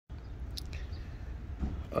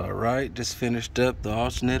Alright, just finished up the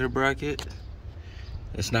alternator bracket.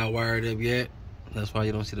 It's not wired up yet. That's why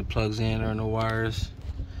you don't see the plugs in or no wires.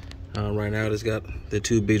 Right now it's got the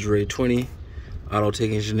two Billet 20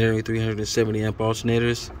 Autotech Engineering 370 amp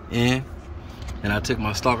alternators in. And I took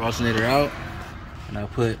my stock alternator out and I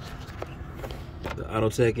put the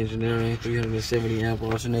Autotech Engineering 370 amp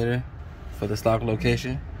alternator for the stock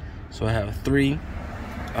location. So I have 3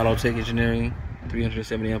 Autotech Engineering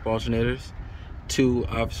 370 amp alternators. 2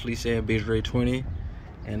 obviously saying Billet 20,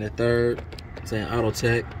 and the third saying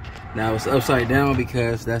Autotech. Now it's upside down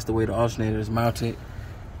because that's the way the alternator is mounted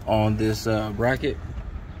on this bracket.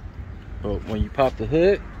 But when you pop the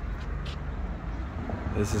hood,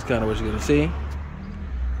 this is kind of what you're gonna see.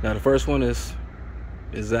 Now the first one is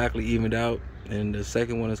exactly evened out, and the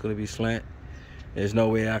second one is gonna be slant. There's no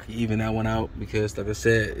way I can even that one out because, like I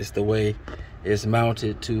said, it's the way it's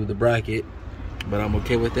mounted to the bracket. But I'm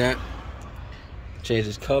okay with that.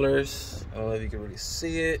 Changes colors. I don't know if you can really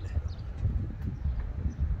see it.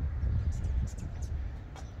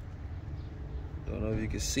 Don't know if you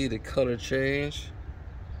can see the color change,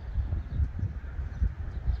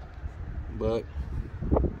 but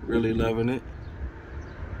really loving it.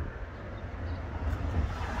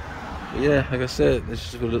 But yeah, like I said,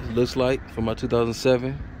 this is what it looks like for my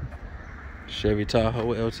 2007 Chevy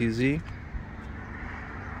Tahoe LTZ,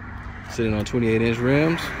 sitting on 28-inch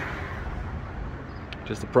rims.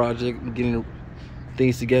 Just a project, getting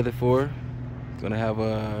things together for. Gonna have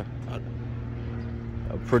a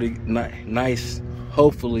pretty nice,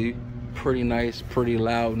 hopefully pretty nice, pretty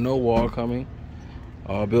loud no wall coming,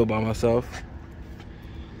 all built by myself.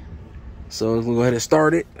 So we'll go ahead and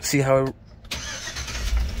start it, see how it.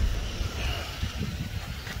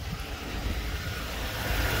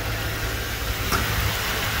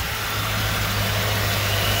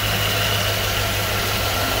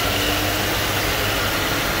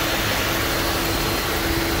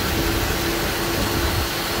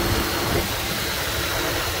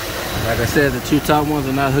 Like I said, the 2 top ones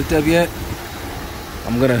are not hooked up yet.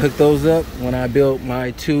 I'm gonna hook those up when I build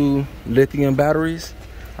my 2 lithium batteries.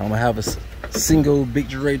 I'm gonna have a single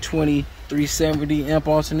Billet 20 370 amp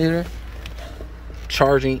alternator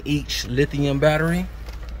charging each lithium battery.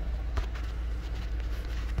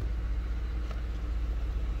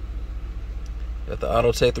 Got the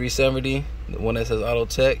Autotech 370, the one that says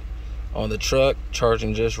Autotech on the truck,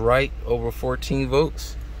 charging just right, over 14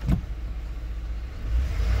 volts.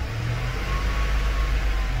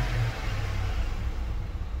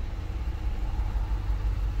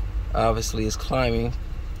 Obviously it's climbing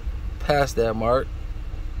past that mark,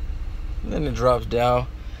 and then it drops down.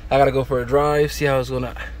 I gotta go for a drive, see how it's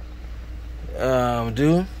gonna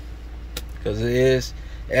do, because it is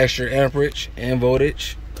extra amperage and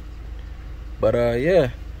voltage. But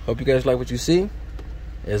yeah, hope you guys like what you see.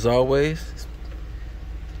 As always,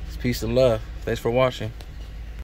 it's peace and love. Thanks for watching.